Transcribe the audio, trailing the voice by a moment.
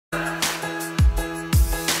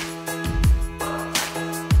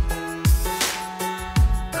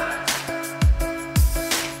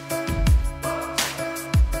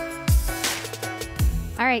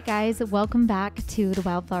right, guys, welcome back to the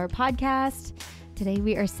Wildflower podcast. Today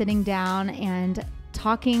we are sitting down and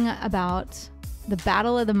talking about the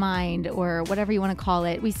battle of the mind, or whatever you want to call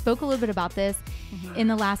it. We spoke a little bit about this in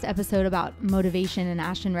the last episode about motivation, and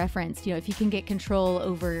Ashton referenced, if you can get control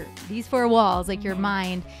over these four walls, like your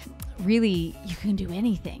mind, really, you can do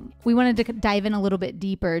anything. We wanted to dive in a little bit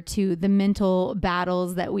deeper to the mental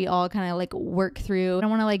battles that we all kind of like work through. I don't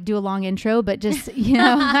want to like do a long intro, but just,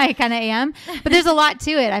 I kind of am. But there's a lot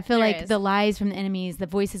to it. I feel like the lies from the enemies, the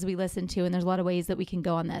voices we listen to, and there's a lot of ways that we can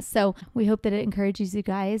go on this. So we hope that it encourages you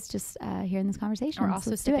guys just hearing this conversation. We're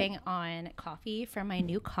also sipping on coffee from my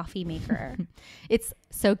new coffee maker. It's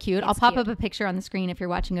so cute. I'll pop up a picture on the screen if you're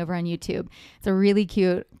watching over on YouTube. It's a really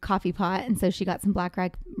cute coffee pot. And so she got some Black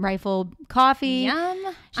Rifle coffee.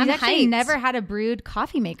 Yum. She's actually never had a brewed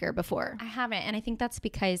coffee maker before. I haven't. And I think that's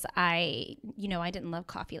because I didn't love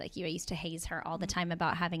coffee like you. I used to haze her all the time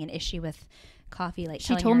about having an issue with coffee. Like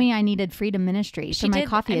she told me I needed freedom ministry for my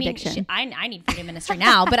coffee addiction. I need freedom ministry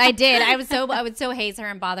now, but I did. I would so haze her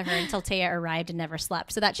and bother her until Taya arrived and never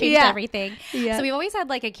slept. So that changed everything. Yeah. So we've always had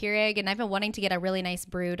like a Keurig, and I've been wanting to get a really nice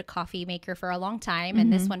brewed coffee maker for a long time.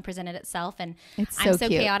 And this one presented itself. And I'm so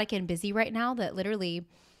chaotic and busy right now that literally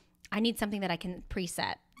I need something that I can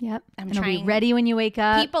preset. Yep. It'll be ready when you wake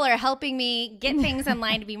up. People are helping me get things in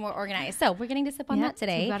line to be more organized. So we're getting to sip on that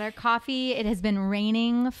today. So we've got our coffee. It has been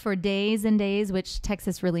raining for days and days, which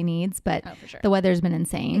Texas really needs, but for sure. The weather's been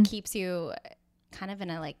insane. It keeps you kind of in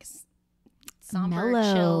a like somber,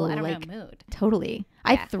 chill, mood. Totally.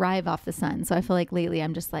 Yeah. I thrive off the sun. So I feel like lately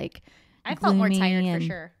I'm just like I felt more tired for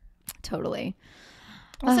sure. Totally.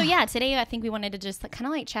 So today I think we wanted to just kind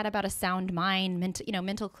of like chat about a sound mind,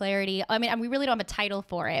 mental clarity. I mean, we really don't have a title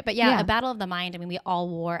for it, but a battle of the mind. I mean, we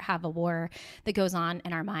all have a war that goes on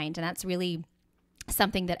in our mind, and that's really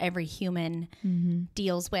something that every human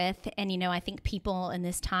deals with. And, I think people in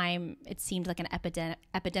this time, it seemed like an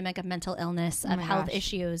epidemic of mental illness, of health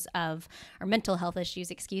issues, or mental health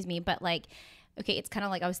issues, excuse me. But like, okay, it's kind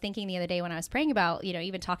of like I was thinking the other day when I was praying about,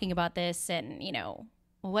 even talking about this and,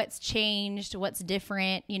 what's changed, what's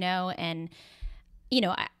different, and,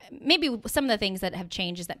 maybe some of the things that have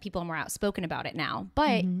changed is that people are more outspoken about it now.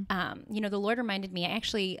 But, the Lord reminded me,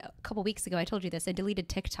 actually, a couple weeks ago, I told you this, I deleted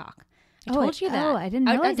TikTok. I told you that. Oh, I didn't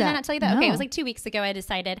know that. Did I not tell you that? No. Okay, it was like 2 weeks ago I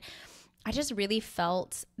decided I just really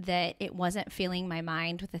felt that it wasn't filling my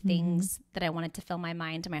mind with the things that I wanted to fill my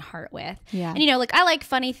mind and my heart with. Yeah. And, like I like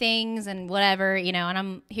funny things and whatever, and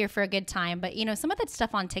I'm here for a good time. But, some of that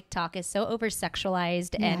stuff on TikTok is so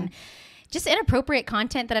over-sexualized and just inappropriate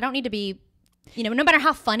content that I don't need to be, no matter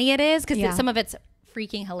how funny it is, because some of it's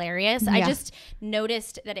freaking hilarious. I just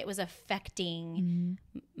noticed that it was affecting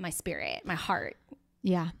my spirit, my heart.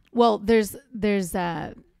 Yeah. Well, there's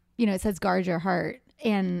it says guard your heart.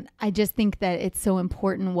 And I just think that it's so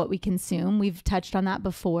important what we consume. We've touched on that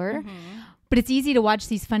before, but it's easy to watch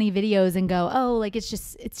these funny videos and go, oh, like it's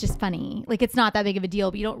just funny. Like it's not that big of a deal,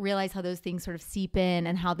 but you don't realize how those things sort of seep in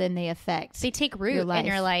and how then they take root in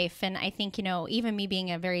your life. And I think, even me being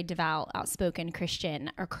a very devout, outspoken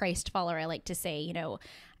Christian or Christ follower, I like to say,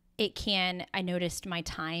 I noticed my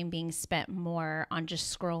time being spent more on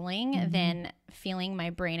just scrolling than feeling my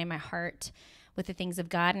brain and my heart with the things of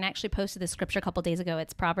God. And I actually posted this scripture a couple days ago.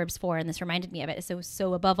 It's Proverbs 4, and this reminded me of it.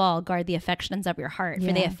 So above all, guard the affections of your heart,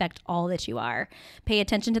 for they affect all that you are. Pay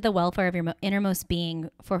attention to the welfare of your innermost being,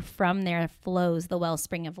 for from there flows the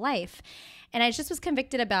wellspring of life. And I just was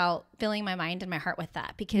convicted about filling my mind and my heart with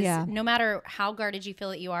that, because no matter how guarded you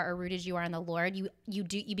feel that you are or rooted you are in the Lord,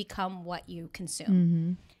 you become what you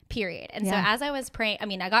consume, period. And so as I was praying,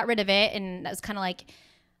 I got rid of it, and that was kind of like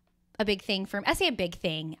a big thing I say a big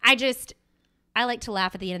thing. I like to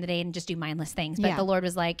laugh at the end of the day and just do mindless things. But the Lord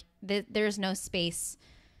was like, there's no space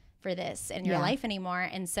for this in your life anymore.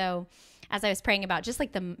 And so as I was praying about just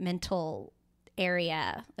like the mental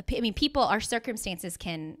area, people, our circumstances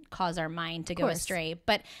can cause our mind to go astray.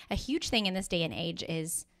 But a huge thing in this day and age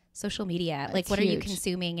is social media. Like, what are you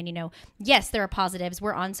consuming? And, yes, there are positives.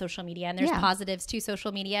 We're on social media, and there's positives to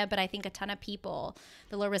social media. But I think a ton of people,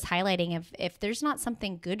 the Lord was highlighting, if there's not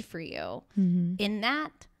something good for you in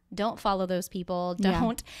that, don't follow those people.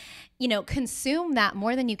 Don't, consume that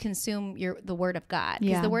more than you consume the word of God,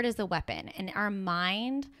 because the word is the weapon, and our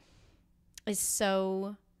mind is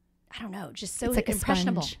so, I don't know, just so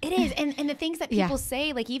impressionable. It is. And the things that people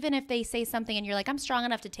say, like, even if they say something and you're like, I'm strong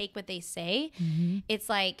enough to take what they say, it's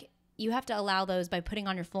like, you have to allow those, by putting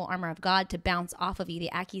on your full armor of God, to bounce off of you,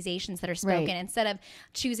 the accusations that are spoken, instead of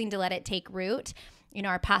choosing to let it take root.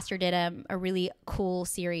 Our pastor did a really cool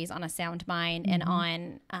series on a sound mind and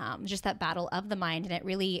on just that battle of the mind. And it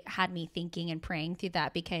really had me thinking and praying through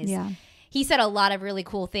that, because he said a lot of really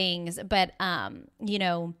cool things, but, you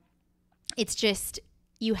know, it's just,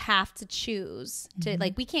 you have to choose to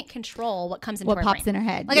like, we can't control what comes into what our pops brain. in our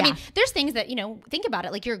head. Like, I mean, there's things that, you know, think about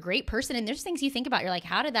it. Like, you're a great person, and there's things you think about. You're like,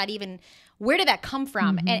 how did that even, where did that come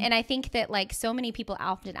from? And I think that like so many people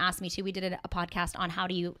often ask me too, we did a podcast on how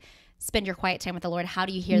do you spend your quiet time with the Lord? How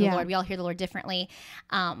do you hear the Lord? We all hear the Lord differently.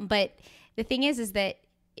 But the thing is that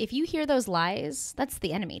if you hear those lies, that's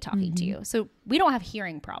the enemy talking to you. So we don't have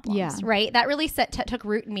hearing problems, right? That really took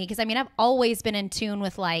root in me. Cause I mean, I've always been in tune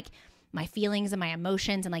with like my feelings and my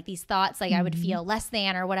emotions and like these thoughts, like I would feel less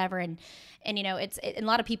than or whatever. And you know, and a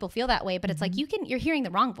lot of people feel that way, but it's like, you're hearing the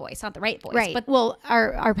wrong voice, not the right voice. Right. But well,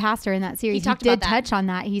 our pastor in that series, he did touch on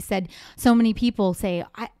that. He said, so many people say,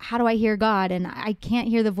 how do I hear God? And I can't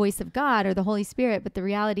hear the voice of God or the Holy Spirit. But the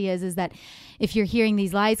reality is that if you're hearing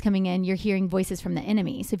these lies coming in, you're hearing voices from the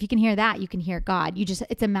enemy. So if you can hear that, you can hear God.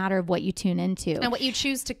 It's a matter of what you tune into. And what you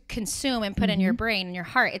choose to consume and put in your brain and your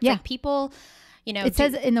heart. It's like people... You know, it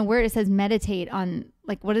says in the word, it says meditate on,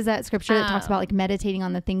 like, what is that scripture that talks about like meditating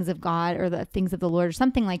on the things of God or the things of the Lord or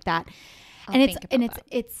something like that.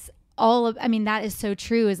 It's all of, I mean, that is so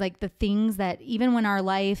true, is like the things that even when our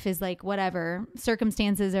life is like, whatever,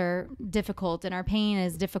 circumstances are difficult and our pain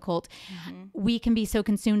is difficult, we can be so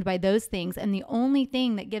consumed by those things. And the only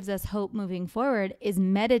thing that gives us hope moving forward is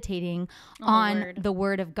meditating on the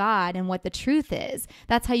word of God and what the truth is.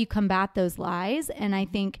 That's how you combat those lies. And I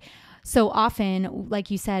think so often, like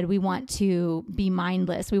you said, we want to be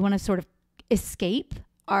mindless. We want to sort of escape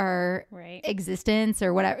our existence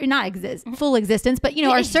or whatever, not full existence, but you know,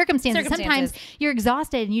 our circumstances. Sometimes you're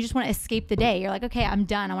exhausted and you just want to escape the day. You're like, okay, I'm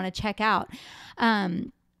done. I want to check out.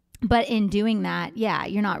 But in doing that,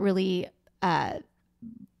 you're not really,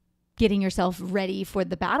 getting yourself ready for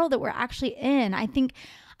the battle that we're actually in. I think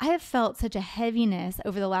I have felt such a heaviness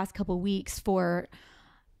over the last couple of weeks for,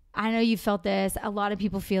 I know you felt this. A lot of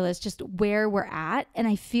people feel this, just where we're at. And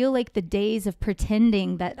I feel like the days of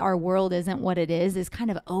pretending that our world isn't what it is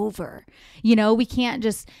kind of over. You know,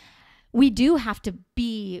 we do have to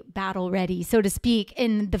be battle ready, so to speak,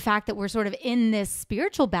 in the fact that we're sort of in this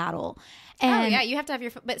spiritual battle. And you have to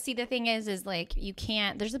have but see, the thing is like, you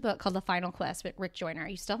can't, there's a book called The Final Quest with Rick Joyner.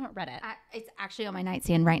 You still haven't read it. It's actually on my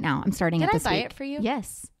nightstand right now. I'm starting it this week. Did I buy it for you?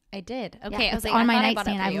 Yes. I did. Okay. I was like, on my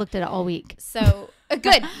nightstand. I've looked at it all week. So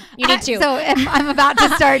good. You need to. So I'm about to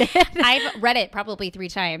start it. I've read it probably 3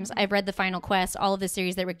 times. I've read The Final Quest, all of the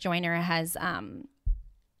series that Rick Joyner has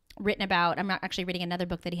written about. I'm not actually reading another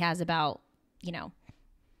book that he has about, you know,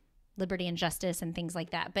 liberty and justice and things like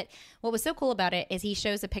that. But what was so cool about it is he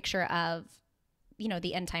shows a picture of, you know,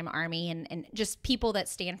 the end time army and just people that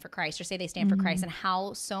stand for Christ or say they stand for Christ, and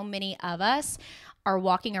how so many of us are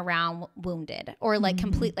walking around wounded or like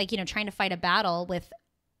complete, like, you know, trying to fight a battle with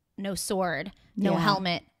no sword, no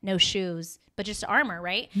helmet, no shoes, but just armor,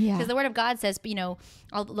 right? Because the word of God says, you know,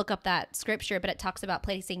 I'll look up that scripture, but it talks about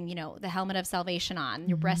placing, you know, the helmet of salvation on,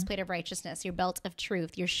 your breastplate of righteousness, your belt of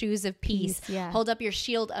truth, your shoes of peace, hold up your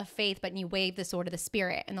shield of faith, but you wave the sword of the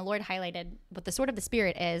Spirit. And the Lord highlighted what the sword of the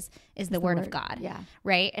Spirit is the word of God.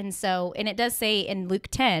 Right. And so, and it does say in Luke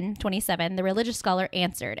 10:27, the religious scholar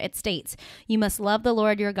answered, it states, you must love the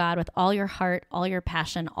Lord your God with all your heart, all your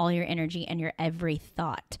passion, all your energy, and your every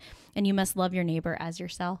thought. And you must love your neighbor as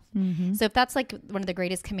yourself. So if that's like one of the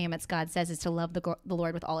greatest commandments God says is to love the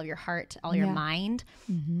Lord with all of your heart, all your mind.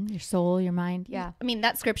 Your soul, your mind. Yeah. I mean,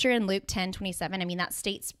 that scripture in Luke 10:27, I mean,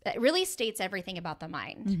 it really states everything about the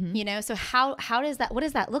mind, you know? So how does that, what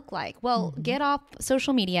does that look like? Well, get off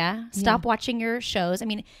social media, stop watching your shows. I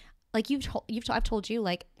mean, like I've told you,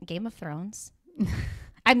 like Game of Thrones.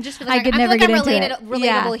 I'm just feeling I'm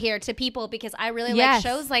relatable here to people because I really like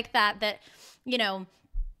shows like that, you know,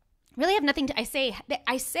 really have nothing to, I say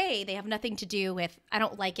they have nothing to do with, I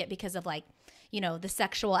don't like it because of like, you know, the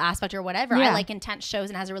sexual aspect or whatever. I like intense shows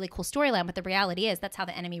and has a really cool storyline, but the reality is that's how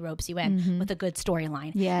the enemy ropes you in with a good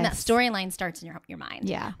storyline. And that storyline starts in your mind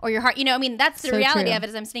or your heart. You know, I mean, that's the reality of it.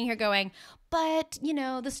 Is I'm sitting here going, but you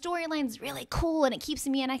know, the storyline's really cool and it keeps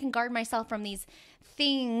me, and I can guard myself from these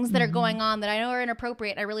things that are going on that I know are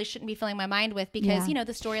inappropriate. I really shouldn't be filling my mind with because, you know,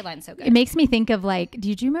 the storyline's so good. It makes me think of like,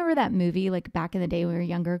 did you remember that movie like back in the day when we were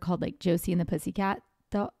younger called like Josie and the Pussycat?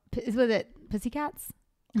 Was it Pussycats?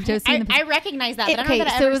 I recognize that, but I don't know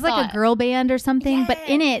that I so ever it was like a girl band or something, but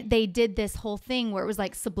in it they did this whole thing where it was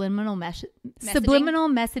like subliminal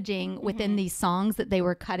messaging within these songs that they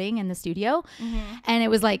were cutting in the studio, and it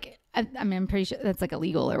was like, I mean, I'm pretty sure that's like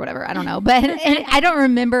illegal or whatever. I don't know, but and I don't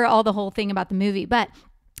remember all the whole thing about the movie, but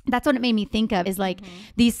that's what it made me think of, is like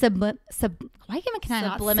these why can I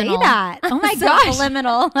not say that? Oh my gosh.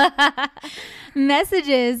 Subliminal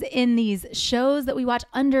messages in these shows that we watch,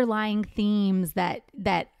 underlying themes that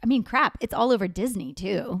I mean, crap, it's all over Disney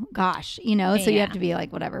too. Gosh, you know, so you have to be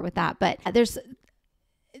like whatever with that. But there's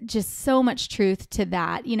just so much truth to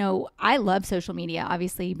that. You know, I love social media,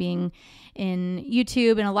 obviously being in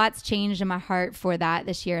YouTube, and a lot's changed in my heart for that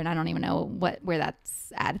this year. And I don't even know where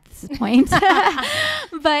that's at this point.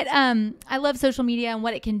 But I love social media and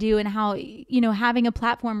what it can do, and how, you know, having a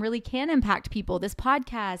platform really can impact people. This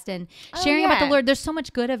podcast and sharing about the Lord, there's so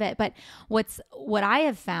much good of it. But what I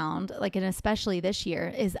have found, like, and especially this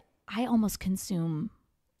year, is I almost consume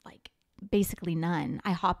like basically none.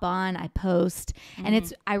 I hop on, I post,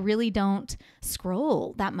 and I really don't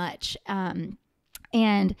scroll that much.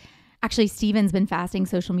 And actually, Steven's been fasting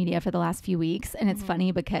social media for the last few weeks, and it's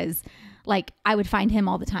funny because, like, I would find him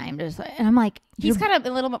all the time, and I'm like, he's kind of a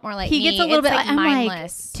little bit more like he me. gets a little bit like, I'm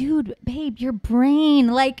mindless. like, dude, babe, your brain,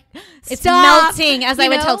 like, it's stop, melting. As I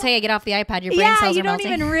would tell Taya, get off the iPad. Your brain cells are melting.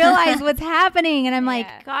 You don't even realize what's happening. And I'm like,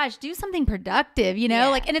 gosh, do something productive, you know?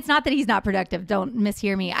 Like, and it's not that he's not productive. Don't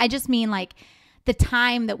mishear me. I just mean, like, the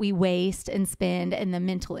time that we waste and spend and the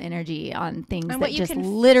mental energy on things that just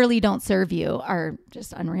literally don't serve you are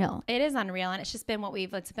just unreal. It is unreal. And it's just been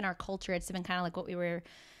it's been our culture. It's been kind of like what we were,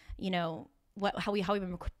 you know, how we've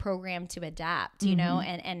been programmed to adapt, you know,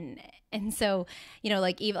 and so, you know,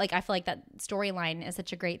 like, even like, I feel like that storyline is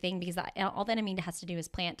such a great thing, because all the enemy has to do is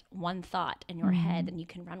plant one thought in your head, and you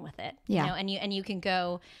can run with it, you know, and you can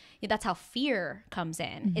go. That's how fear comes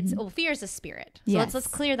in. Fear is a spirit. So let's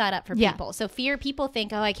clear that up for people. So people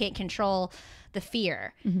think, oh, I can't control the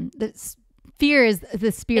fear. Fear is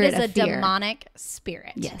the spirit of fear. It is a demonic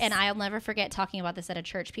spirit. Yes. And I'll never forget talking about this at a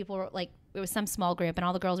church. People were like, it was some small group, and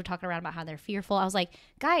all the girls were talking around about how they're fearful. I was like,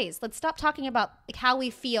 guys, let's stop talking about like how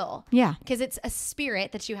we feel. Yeah. Because it's a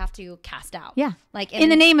spirit that you have to cast out. Yeah. Like in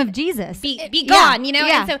the name of Jesus. Be gone, you know?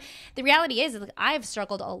 Yeah. And so the reality is, like, I've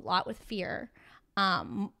struggled a lot with fear,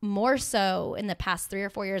 more so in the past 3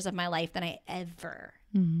 or 4 years of my life than I ever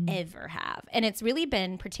have. And it's really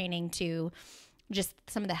been pertaining to just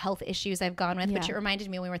some of the health issues I've gone with, which it reminded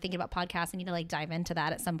me when we were thinking about podcasts. I need to like dive into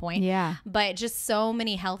that at some point. Yeah. But just so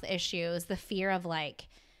many health issues, the fear of like,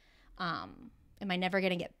 am I never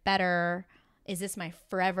going to get better? Is this my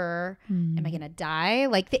forever? Am I going to die?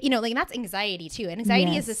 Like, you know, like, that's anxiety too. And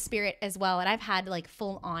anxiety is a spirit as well. And I've had like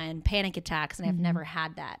full on panic attacks, and I've never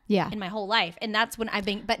had that in my whole life. And that's when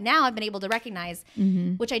but now I've been able to recognize,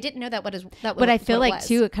 which I didn't know that But I feel like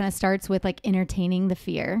too, it kind of starts with like entertaining the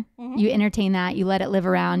fear. You entertain that, you let it live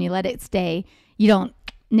around, you let it stay. You don't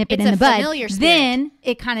nip it in the bud. Then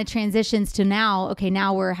it kind of transitions to now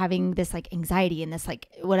we're having this like anxiety and this like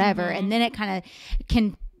whatever. And then it kind of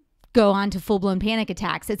can go on to full-blown panic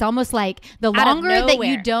attacks. It's almost like the longer that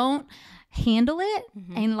you don't handle it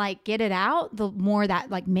and like get it out, the more that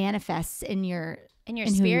like manifests in your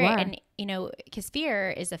spirit. And you know, because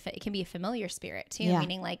fear is it can be a familiar spirit too,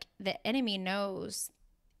 meaning like the enemy knows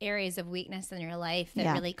areas of weakness in your life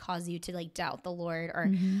that really cause you to like doubt the Lord, or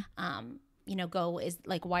you know, is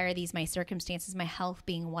like, why are these my circumstances? My health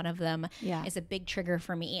being one of them is a big trigger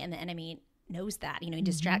for me, and the enemy knows that, you know, he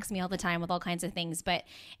distracts me all the time with all kinds of things.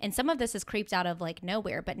 And some of this has creeped out of like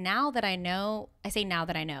nowhere. But now that I know,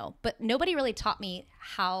 but nobody really taught me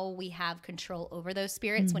how we have control over those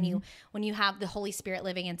spirits. When you have the Holy Spirit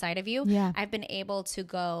living inside of you, I've been able to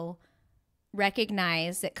go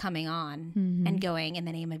recognize it coming on and going, in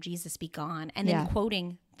the name of Jesus, be gone. And then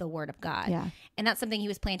quoting the word of God. And that's something he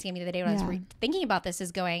was planting in me the other day when I was thinking about this,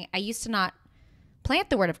 is going, I used to not plant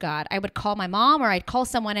the word of God. I would call my mom, or I'd call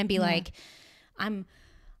someone and be like,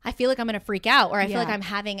 I feel like I'm going to freak out, or I feel like I'm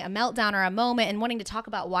having a meltdown or a moment, and wanting to talk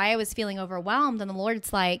about why I was feeling overwhelmed. And the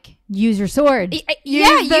Lord's like, use your sword.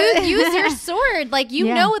 Use your sword. Like, you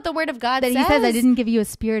know what the word of God says. He says, I didn't give you a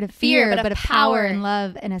spirit of fear, but a power and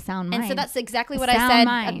love and a sound mind. And so that's exactly what I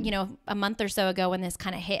said, you know, a month or so ago, when this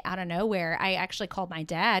kind of hit out of nowhere. I actually called my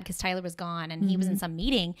dad, because Tyler was gone and he was in some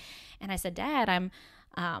meeting. And I said, Dad, I'm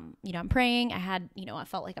praying. I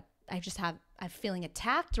felt like I'm feeling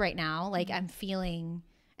attacked right now. Like, I'm feeling,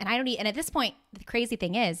 and at this point, the crazy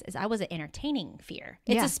thing is I wasn't entertaining fear.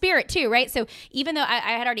 It's a spirit too, right? So even though I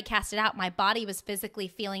had already cast it out, my body was physically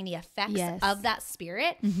feeling the effects of that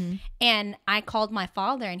spirit. And I called my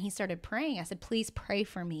father, and he started praying. I said, please pray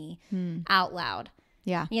for me out loud.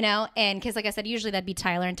 Yeah. You know, and because like I said, usually that'd be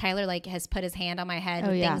Tyler, and Tyler like has put his hand on my head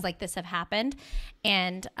when things like this have happened.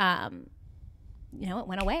 And, it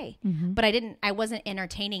went away. But I wasn't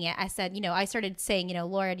entertaining it. I said, I started saying,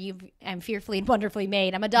 Lord, I'm fearfully and wonderfully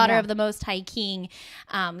made. I'm a daughter of the Most High King.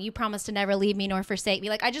 You promised to never leave me nor forsake me.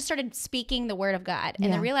 Like, I just started speaking the word of God.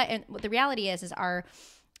 And the reality is our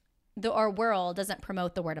world doesn't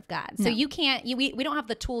promote the word of God. So you can't, we don't have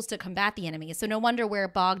the tools to combat the enemy. So no wonder we're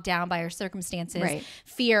bogged down by our circumstances,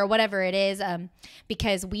 fear, whatever it is,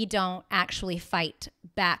 because we don't actually fight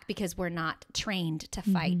back because we're not trained to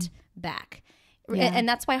fight back. Yeah. And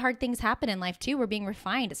that's why hard things happen in life too. We're being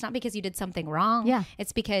refined. It's not because you did something wrong. Yeah.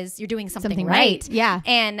 It's because you're doing something right. Yeah.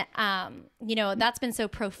 And, that's been so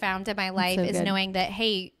profound in my life is knowing that,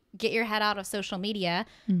 hey, get your head out of social media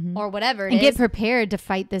or whatever it is. And get prepared to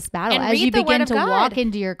fight this battle. And as you begin to God. walk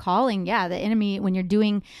into your calling. Yeah. The enemy, when you're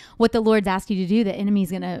doing what the Lord's asked you to do, the enemy's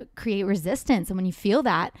going to create resistance. And when you feel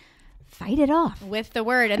that, fight it off with the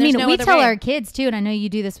word. And we tell our kids too, and I know you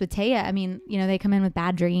do this with Taya. I mean, they come in with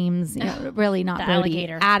bad dreams. Really not Brody,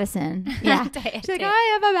 alligator. Addison. Yeah, she's like,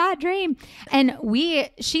 I have a bad dream, and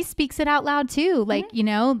she speaks it out loud too. Like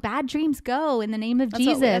bad dreams go in the name of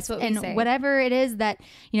Jesus, that's what we say. Whatever it is that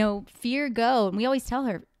fear go. And we always tell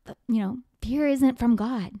her, fear isn't from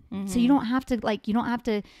God. So you don't have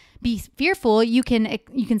to be fearful. You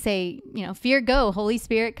can say, fear go, Holy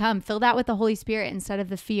Spirit come, fill that with the Holy Spirit instead of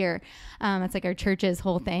the fear. That's like our church's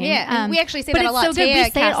whole thing. Yeah. We actually say that a lot. But it's so good. We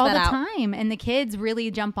say it all the time. And the kids really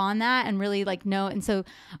jump on that and really know. And so,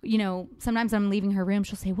 sometimes I'm leaving her room.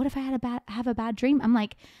 She'll say, what if I have a bad dream? I'm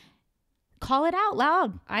like, call it out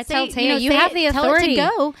loud. I tell Taya, you have the authority to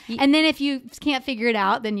go. And then if you can't figure it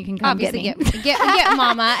out, then you can come obviously get me. get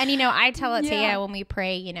mama. And I tell it Taya when we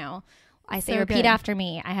pray, I say, repeat after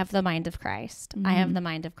me. I have the mind of Christ. I have the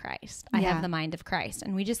mind of Christ. I have the mind of Christ.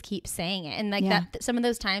 And we just keep saying it. And that, some of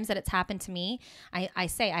those times that it's happened to me, I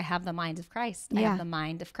say, I have the mind of Christ. I have the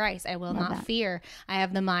mind of Christ. I will not fear. I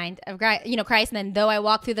have the mind of Christ. And then though I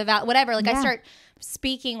walk through the valley, whatever, I start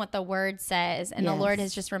speaking what the word says. And the Lord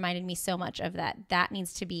has just reminded me so much of that. That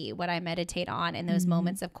needs to be what I meditate on in those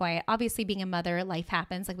moments of quiet. Obviously, being a mother, life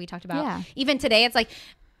happens, like we talked about. Yeah. Even today, it's like,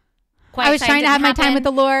 I was trying to have my time with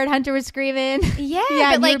the Lord. Hunter was screaming. Yeah.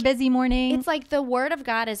 Yeah, but you were busy morning. It's like the word of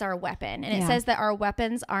God is our weapon. And it says that our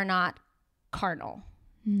weapons are not carnal.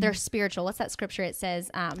 They're spiritual. What's that scripture? It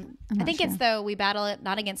says, I think it's though we battle it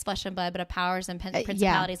not against flesh and blood, but of powers and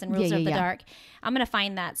principalities and rulers of the dark. I'm going to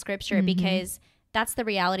find that scripture because that's the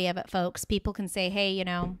reality of it, folks. People can say, hey,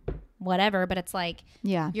 whatever, but it's like,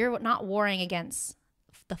 you're not warring against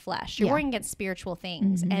the flesh. You're warring against spiritual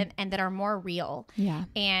things and that are more real. Yeah.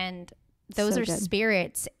 And those are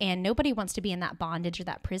spirits, and nobody wants to be in that bondage or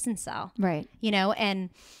that prison cell. Right. And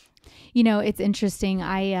it's interesting.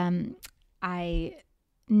 I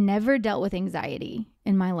never dealt with anxiety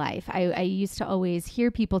in my life. I used to always hear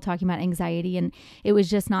people talking about anxiety, and it was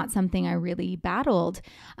just not something I really battled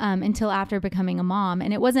until after becoming a mom.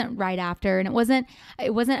 And it wasn't right after, and it wasn't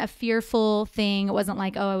a fearful thing. It wasn't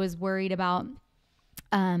like, I was worried about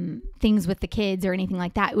things with the kids or anything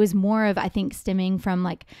like that. It was more of, I think, stemming from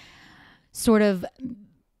like sort of,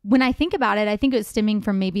 when I think about it, I think it was stemming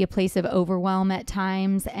from maybe a place of overwhelm at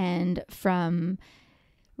times, and from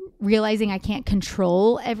realizing I can't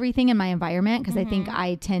control everything in my environment, because I think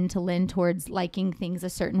I tend to lean towards liking things a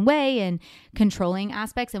certain way and controlling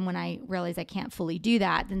aspects. And when I realize I can't fully do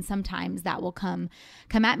that, then sometimes that will come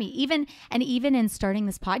at me. Even in starting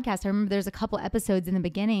this podcast, I remember there's a couple episodes in the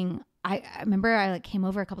beginning. I remember I came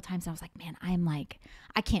over a couple times and I was like, man,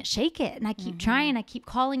 I can't shake it. And I keep trying, I keep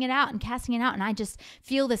calling it out and casting it out. And I just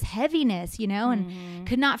feel this heaviness, and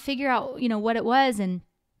could not figure out, what it was. And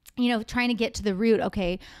trying to get to the root.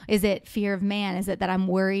 Okay, is it fear of man? Is it that I'm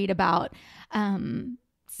worried about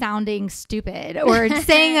sounding stupid or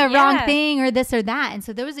saying a wrong thing or this or that? And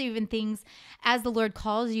so those are even things, as the Lord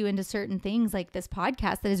calls you into certain things like this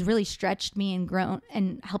podcast, that has really stretched me and grown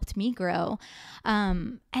and helped me grow.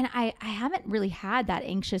 And I haven't really had that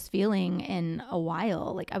anxious feeling in a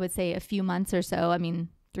while. Like I would say a few months or so. I mean,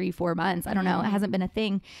 3-4 months. I don't know. It hasn't been a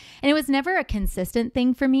thing. And it was never a consistent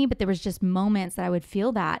thing for me, but there was just moments that I would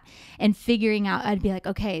feel that, and figuring out, I'd be like,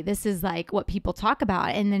 okay, this is like what people talk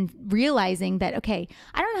about. And then realizing that, okay,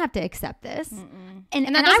 I don't have to accept this.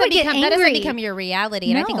 And that doesn't become your reality.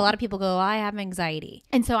 And I think a lot of people go, I have anxiety.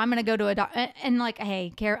 And so I'm going to go to a doctor and like,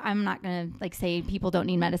 hey, I'm not going to like say people don't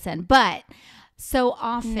need medicine, but so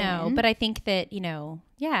often. No, but I think that,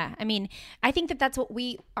 I mean, I think that that's what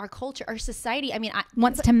our culture, our society,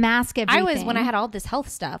 wants to mask everything. When I had all this health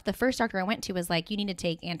stuff, the first doctor I went to was like, you need to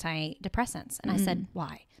take antidepressants. And I said,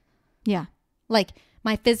 why? Yeah. Like,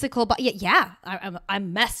 my physical body. Yeah,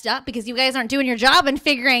 I'm messed up because you guys aren't doing your job and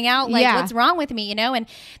figuring out like what's wrong with me, you know. And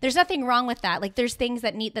there's nothing wrong with that. Like there's things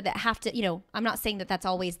that have to, you know. I'm not saying that that's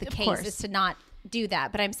always the case, is to not do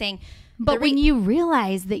that. But I'm saying, but when you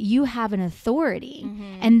realize that you have an authority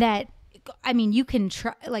and that, I mean, you can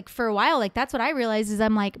try, like for a while, like that's what I realized is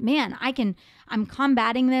I'm like, man, I'm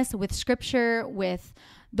combating this with scripture, with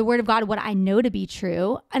the word of God, what I know to be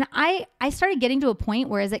true. And I started getting to a point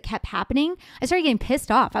where as it kept happening, I started getting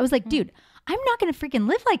pissed off. I was like, dude, I'm not going to freaking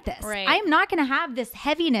live like this. Right. I'm not going to have this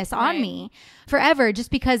heaviness on me forever just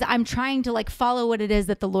because I'm trying to like follow what it is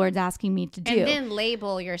that the Lord's asking me to do. And then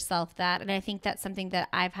label yourself that. And I think that's something that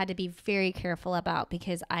I've had to be very careful about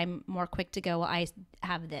because I'm more quick to go, well, I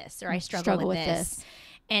have this, or I struggle with this.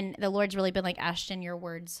 And the Lord's really been like, Ashton, your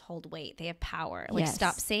words hold weight. They have power. Like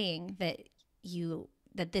stop saying that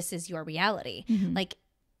this is your reality. Like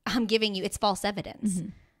I'm giving you, it's false evidence.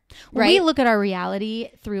 Right. We look at our reality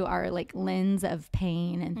through our like lens of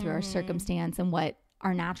pain and through our circumstance and what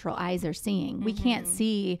our natural eyes are seeing. We can't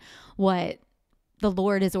see what the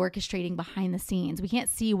Lord is orchestrating behind the scenes. We can't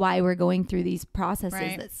see why we're going through these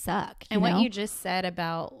processes that suck. And what you just said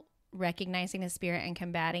about recognizing the spirit and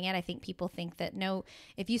combating it, I think people think that no,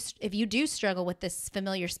 if you do struggle with this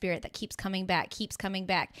familiar spirit that keeps coming back,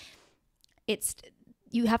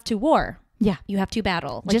 you have to war. Yeah. You have to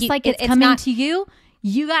battle. Just like it's coming to you,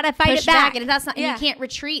 you got to fight it back. And that's not, and you can't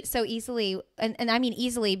retreat so easily. And I mean,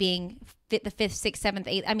 easily being the 5th, 6th, 7th,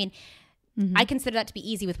 8th. I mean, I consider that to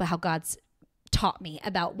be easy with how God's taught me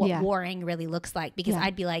about what warring really looks like, because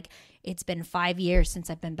I'd be like, it's been 5 years since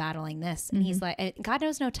I've been battling this. And he's like, God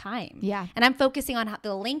knows no time. Yeah. And I'm focusing on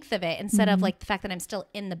the length of it instead of like the fact that I'm still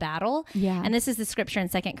in the battle. Yeah. And this is the scripture in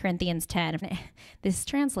 2 Corinthians 10. This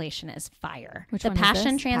translation is fire. Which one is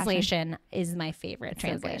Passion Translation is my favorite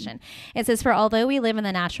translation. It says, for although we live in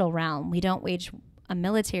the natural realm, we don't wage a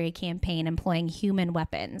military campaign employing human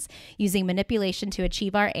weapons, using manipulation to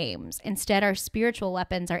achieve our aims. Instead, our spiritual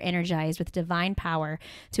weapons are energized with divine power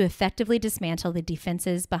to effectively dismantle the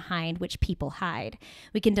defenses behind which people hide.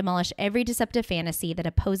 We can demolish every deceptive fantasy that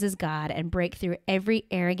opposes God and break through every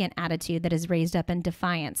arrogant attitude that is raised up in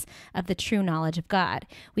defiance of the true knowledge of God.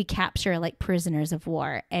 We capture, like prisoners of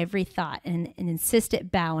war, every thought and insist it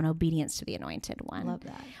bow in obedience to the Anointed One. Love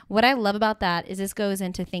that. What I love about that is this goes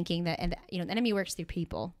into thinking that, and the enemy works through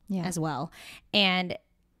people as well. And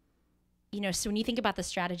so when you think about the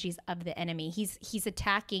strategies of the enemy, he's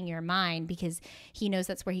attacking your mind because he knows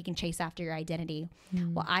that's where he can chase after your identity.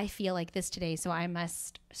 Well, I feel like this today, so I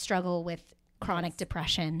must struggle with chronic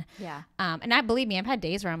depression. And I believe me, I've had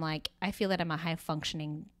days where I'm like, I feel that I'm a high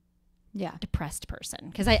functioning depressed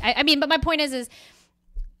person, because I mean, but my point is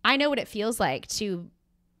I know what it feels like to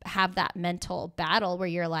have that mental battle where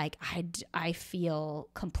you're like, I feel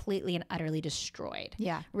completely and utterly destroyed.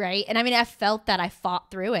 Yeah. Right. And I mean, I felt that I fought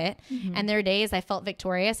through it. And there are days I felt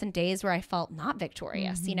victorious and days where I felt not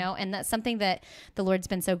victorious, and that's something that the Lord's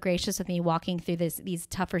been so gracious with me walking through these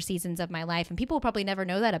tougher seasons of my life. And people will probably never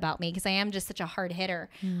know that about me because I am just such a hard hitter.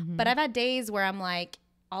 But I've had days where I'm like,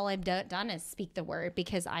 all I've done is speak the word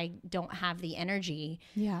because I don't have the energy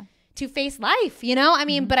to face life, I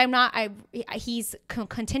mean, but I'm not, he's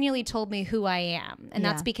continually told me who I am. And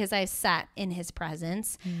that's because I've sat in his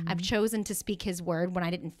presence. I've chosen to speak his word when I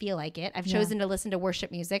didn't feel like it. I've chosen to listen to worship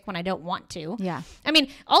music when I don't want to. Yeah. I mean,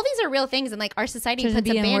 all these are real things. And like our society puts a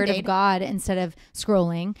Band-Aid. Word of God instead of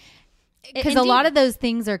scrolling. Because a lot of those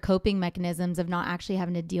things are coping mechanisms of not actually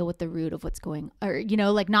having to deal with the root of what's going, or,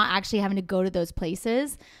 like not actually having to go to those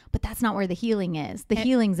places. But that's not where the healing is. The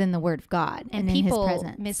healing's in the word of God and in his presence.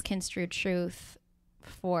 People misconstrue truth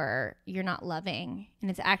for you're not loving.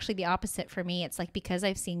 And it's actually the opposite for me. It's like, because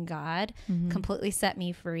I've seen God completely set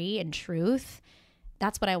me free in truth,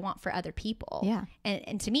 that's what I want for other people. Yeah.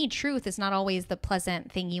 And to me, truth is not always the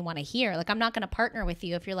pleasant thing you want to hear. Like, I'm not going to partner with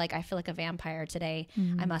you if you're like, I feel like a vampire today.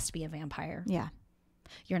 I must be a vampire. Yeah.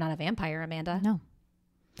 You're not a vampire, Amanda. No.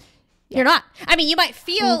 You're not. I mean, you might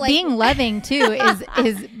feel like being loving too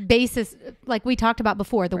is basis, like we talked about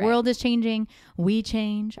before. The world is changing. We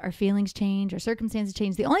change. Our feelings change. Our circumstances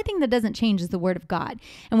change. The only thing that doesn't change is the word of God.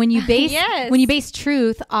 And when you base when you base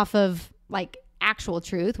truth off of like actual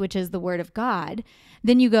truth, which is the word of God,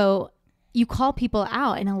 then you call people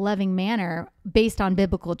out in a loving manner based on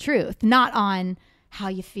biblical truth, not on how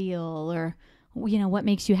you feel or what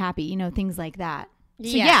makes you happy, things like that. So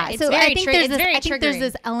so I think there's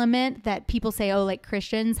this element that people say, oh, like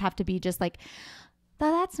Christians have to be just like,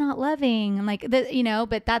 that's not loving, and like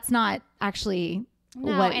but that's not actually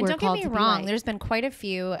what we're called to be. Don't get me wrong. There's been quite a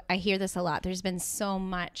few. I hear this a lot. There's been so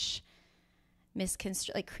much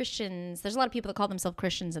misconstrued, like Christians. There's a lot of people that call themselves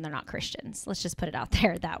Christians and they're not Christians. Let's just put it out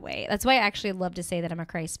there that way. That's why I actually love to say that I'm a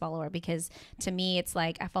Christ follower, because to me, it's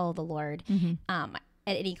like I follow the Lord.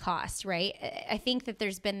 At any cost, right? I think that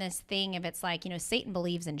there's been this thing of, it's like, Satan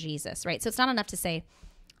believes in Jesus, right? So it's not enough to say,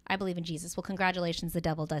 I believe in Jesus. Well, congratulations, the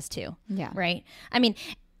devil does too. Yeah. Right? I mean,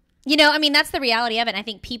 that's the reality of it. And I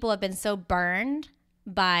think people have been so burned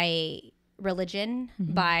by religion,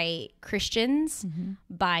 by Christians,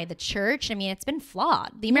 by the church. I mean, it's been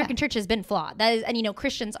flawed. The American church has been flawed. That is, and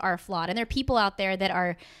Christians are flawed, and there are people out there that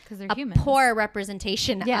are a humans. Poor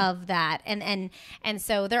representation of that. And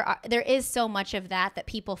so there is so much of that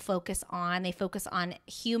people focus on. They focus on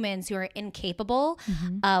humans who are incapable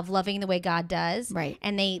of loving the way God does. Right.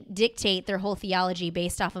 And they dictate their whole theology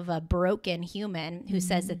based off of a broken human who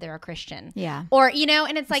says that they're a Christian. Yeah. Or,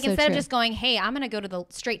 and it's like, so instead true. of just going, hey, I'm going to go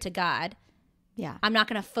straight to God. Yeah. I'm not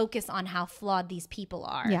going to focus on how flawed these people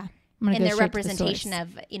are. Yeah. In their representation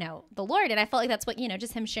of, the Lord. And I felt like that's what,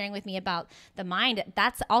 just him sharing with me about the mind.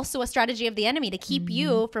 That's also a strategy of the enemy to keep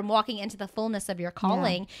you from walking into the fullness of your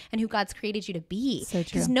calling and who God's created you to be. So true.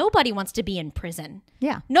 Because nobody wants to be in prison.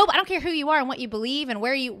 Yeah. No, I don't care who you are and what you believe and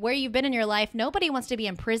where you've been in your life. Nobody wants to be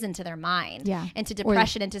in prison to their mind. Yeah. Into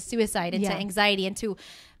depression, into suicide, into anxiety, into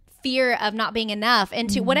fear of not being enough, and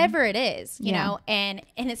to whatever it is, you know, and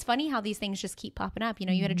it's funny how these things just keep popping up.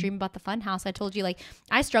 You had a dream about the fun house. I told you, like,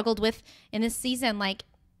 I struggled with in this season, like,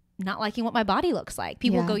 not liking what my body looks like.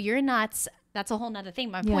 People go, you're nuts. That's a whole nother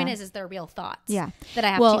thing. My point is they're real thoughts that I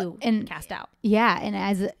have to cast out. Yeah. And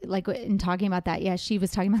as like in talking about that, she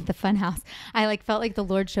was talking about the fun house. I like felt like the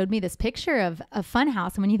Lord showed me this picture of a fun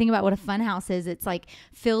house. And when you think about what a fun house is, it's like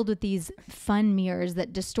filled with these fun mirrors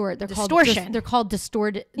that distort. They're called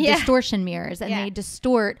distortion mirrors, and they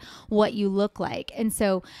distort what you look like. And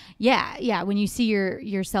so, when you see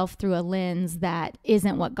yourself through a lens that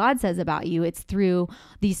isn't what God says about you, it's through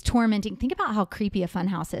these tormenting. Think about how creepy a fun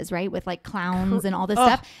house is, right? With like clowns and all this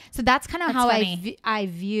stuff. So that's kind of how I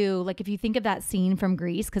view, like, if you think of that scene from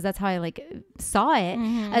Grease, because that's how I like saw it,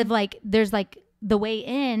 of like, there's like the way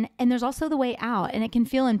in and there's also the way out, and it can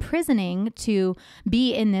feel imprisoning to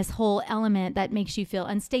be in this whole element that makes you feel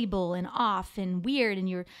unstable and off and weird, and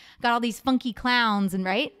you're got all these funky clowns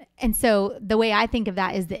and so the way I think of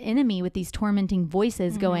that is the enemy with these tormenting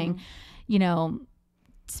voices going,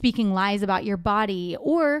 speaking lies about your body.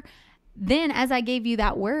 Or then as I gave you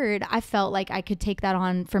that word, I felt like I could take that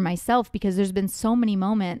on for myself, because there's been so many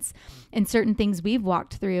moments and certain things we've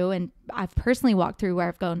walked through and I've personally walked through where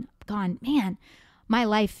I've gone, man, my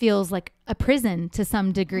life feels like a prison to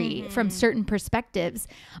some degree from certain perspectives.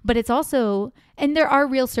 But it's also, and there are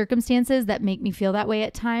real circumstances that make me feel that way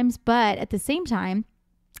at times, but at the same time,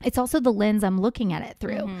 it's also the lens I'm looking at it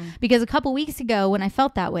through. Because a couple weeks ago when I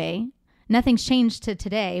felt that way, nothing's changed to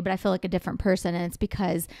today, but I feel like a different person. And it's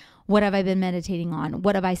because, what have I been meditating on?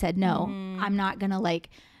 What have I said? No, I'm not going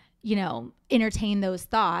to entertain those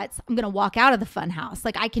thoughts. I'm going to walk out of the fun house.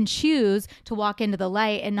 Like, I can choose to walk into the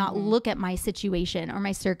light and not look at my situation or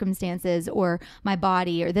my circumstances or my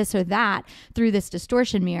body or this or that through this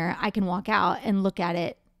distortion mirror. I can walk out and look at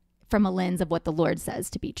it from a lens of what the Lord says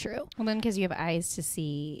to be true. Well, then, because you have eyes to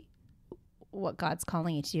see what God's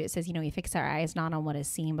calling you to do. It says, we fix our eyes not on what is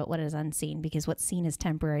seen, but what is unseen, because what's seen is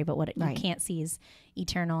temporary, but what you can't see is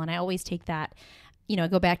eternal. And I always take that, I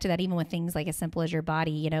go back to that even with things like as simple as your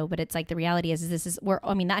body, but it's like the reality is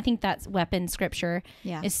I think that's weapon scripture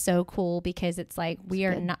is so cool, because it's like we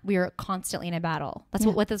are constantly in a battle. That's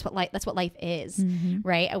what life is,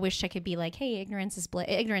 right? I wish I could be like, hey, ignorance is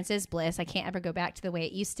bliss. I can't ever go back to the way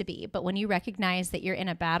it used to be. But when you recognize that you're in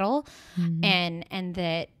a battle and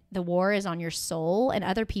that the war is on your soul and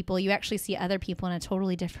other people, you actually see other people in a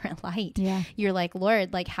totally different light. Yeah. You're like,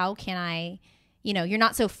 Lord, like, how can I, you're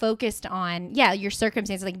not so focused on, your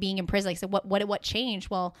circumstances, like being in prison. Like, so what changed?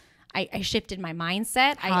 Well, I shifted my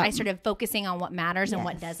mindset. I started focusing on what matters and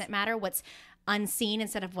what doesn't matter, what's unseen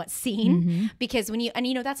instead of what's seen. Because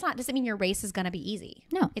doesn't mean your race is going to be easy.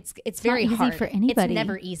 No, it's very easy hard for anybody. It's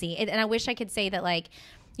never easy. And I wish I could say that, like,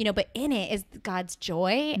 but in it is God's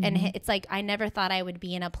joy. And it's like, I never thought I would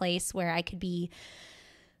be in a place where I could be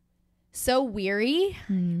so weary,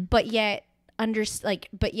 but yet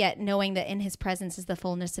knowing that in his presence is the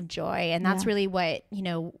fullness of joy. And that's really what,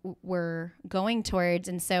 we're going towards.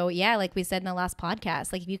 And so, like we said in the last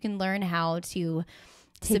podcast, like, if you can learn how to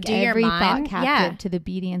subdue every your mind, thought captive to the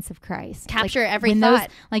obedience of Christ. Capture every thought.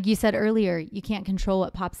 Like you said earlier, you can't control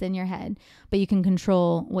what pops in your head, but you can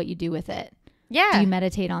control what you do with it. Yeah. Do you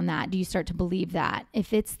meditate on that? Do you start to believe that?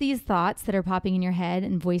 If it's these thoughts that are popping in your head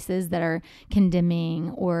and voices that are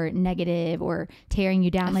condemning or negative or tearing you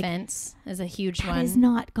down, offense is a huge one. That is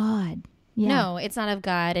not God. No, it's not of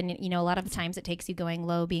God. And, you know, a lot of times it takes you going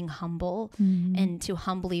low, being humble, and to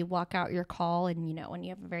humbly walk out your call. And, you know, when you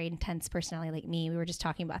have a very intense personality like me, we were just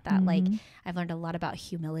talking about that. Like, I've learned a lot about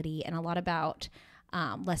humility and a lot about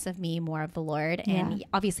less of me, more of the Lord. And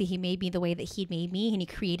obviously he made me the way that he made me, and he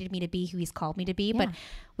created me to be who he's called me to be. But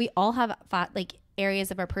we all have like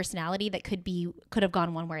areas of our personality that could have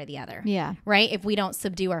gone one way or the other. Yeah. Right. If we don't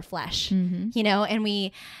subdue our flesh, you know, and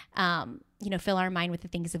we, you know, fill our mind with the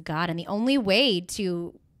things of God. And the only way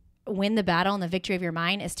to win the battle and the victory of your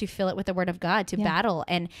mind is to fill it with the word of God, to battle.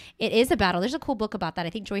 And it is a battle. There's a cool book about that. I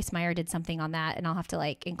think Joyce Meyer did something on that, and I'll have to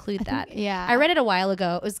like include that. I read it a while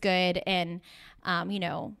ago. It was good. And, you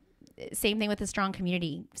know, same thing with a strong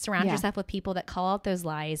community. Surround yourself with people that call out those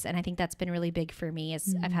lies. And I think that's been really big for me,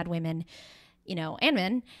 as I've had women, you know, and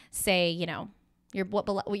men say, you know, what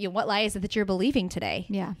lie is it that you're believing today?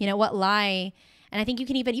 Yeah. You know, what lie? And I think you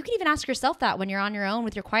can even ask yourself that when you're on your own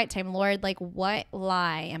with your quiet time, Lord, like, what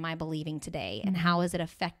lie am I believing today? And how has it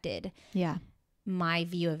affected my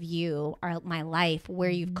view of you or my life, where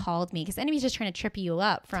you've called me? Because the enemy's just trying to trip you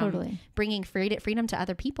up from bringing freedom to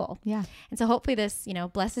other people. Yeah. And so hopefully this, you know,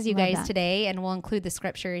 blesses you guys today, and we'll include the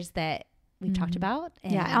scriptures that we've talked about.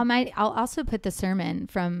 And I'll also put the sermon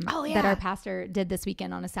from that our pastor did this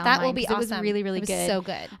weekend on a sound. That will be awesome. It was really, really good. So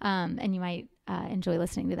good. And you might enjoy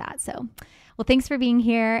listening to that. So, well, thanks for being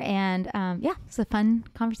here. And it's a fun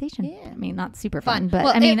conversation. Yeah. I mean, not super fun, but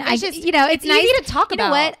well, I mean, it's just, you know, it's nice to talk about. You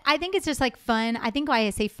know what? I think it's just like fun. I think why I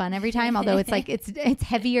say fun every time, although it's like it's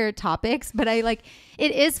heavier topics, but it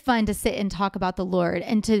is fun to sit and talk about the Lord,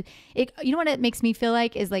 and you know what it makes me feel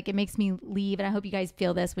like is like, it makes me leave. And I hope you guys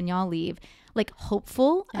feel this when y'all leave, like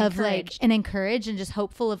hopeful of like, and encouraged, and just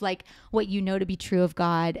hopeful of like what you know to be true of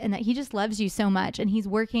God, and that he just loves you so much, and he's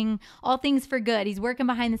working all things for good. He's working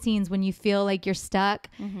behind the scenes when you feel like you're stuck.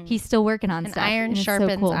 He's still working on stuff. Iron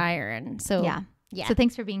sharpens iron. So yeah. So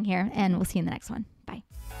thanks for being here, and we'll see you in the next one. Bye.